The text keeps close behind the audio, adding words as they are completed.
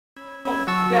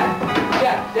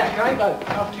Dad, can I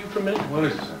talk to you for a minute? What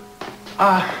is it, son?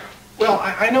 Well,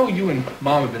 I know you and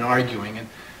Mom have been arguing, and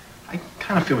I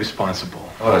kind of feel responsible.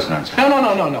 Oh, that's nonsense.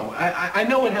 No. I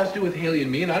know it has to do with Haley and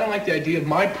me, and I don't like the idea of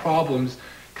my problems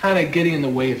kind of getting in the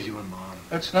way of you and Mom.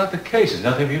 That's not the case. There's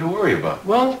nothing for you to worry about.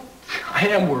 Well, I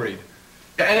am worried.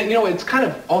 And, you know, it's kind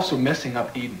of also messing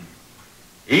up Eden.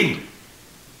 Eden?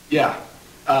 Yeah.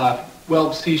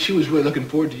 Well, see, she was really looking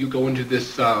forward to you going to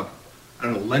this, I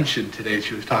don't know, luncheon today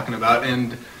she was talking about,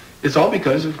 and it's all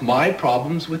because of my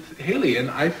problems with Haley, and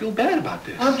I feel bad about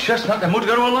this. I'm just not in the mood to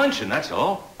go to a luncheon, that's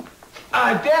all.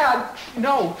 Dad,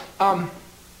 no,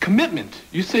 commitment.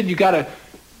 You said you gotta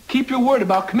keep your word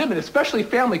about commitment, especially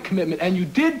family commitment, and you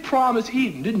did promise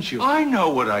Eden, didn't you? I know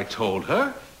what I told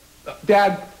her.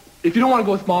 Dad, if you don't want to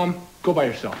go with Mom, go by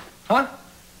yourself, huh?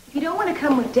 If you don't want to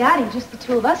come with Daddy, just the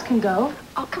two of us can go.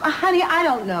 Oh, come on, honey, I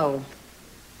don't know.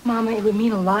 Mama, it would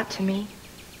mean a lot to me.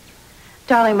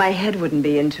 Darling, my head wouldn't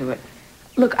be into it.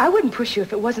 Look, I wouldn't push you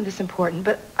if it wasn't this important,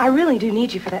 but I really do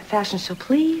need you for that fashion show,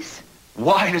 please.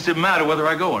 Why does it matter whether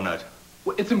I go or not?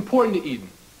 Well, it's important to Eden.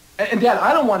 And Dad,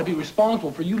 I don't want to be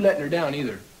responsible for you letting her down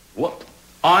either. What?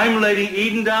 I'm letting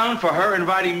Eden down for her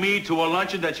inviting me to a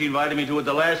luncheon that she invited me to at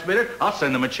the last minute? I'll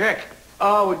send them a check.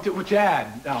 Oh,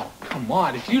 Dad, now, come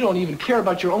on. If you don't even care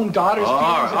about your own daughter's feelings...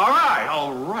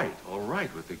 All right.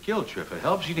 With the guilt trip, if it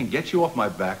helps you and gets you off my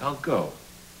back, I'll go.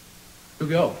 You'll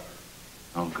go.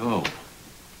 I'll go.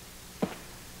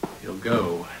 You'll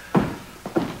go.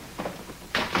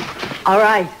 All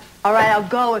right, I'll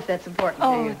go if that's important to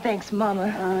you. Oh, thanks, Mama.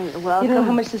 You're welcome. You don't know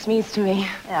how much this means to me.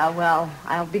 Yeah, well,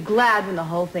 I'll be glad when the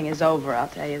whole thing is over, I'll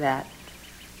tell you that.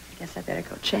 I guess I better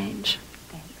go change.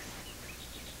 Thanks.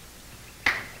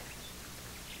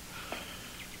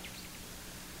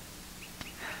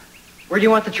 Where do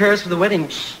you want the chairs for the wedding?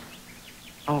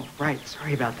 Oh, right.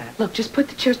 Sorry about that. Look, just put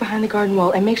the chairs behind the garden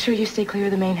wall and make sure you stay clear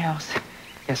of the main house.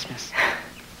 Yes, miss.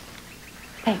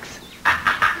 Thanks.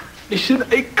 Mission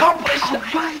accomplished. All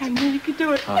right, I knew you could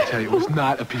do it. I'll tell you, it was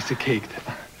not a piece of cake.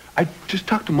 I just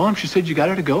talked to Mom. She said you got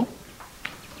her to go.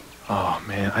 Oh,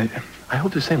 man, I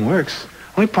hope this thing works.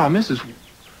 Only problem is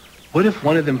what if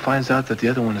one of them finds out that the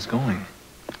other one is going?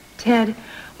 Ted,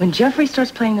 when Jeffrey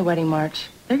starts playing the wedding march,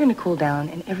 they're going to cool down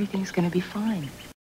and everything's going to be fine.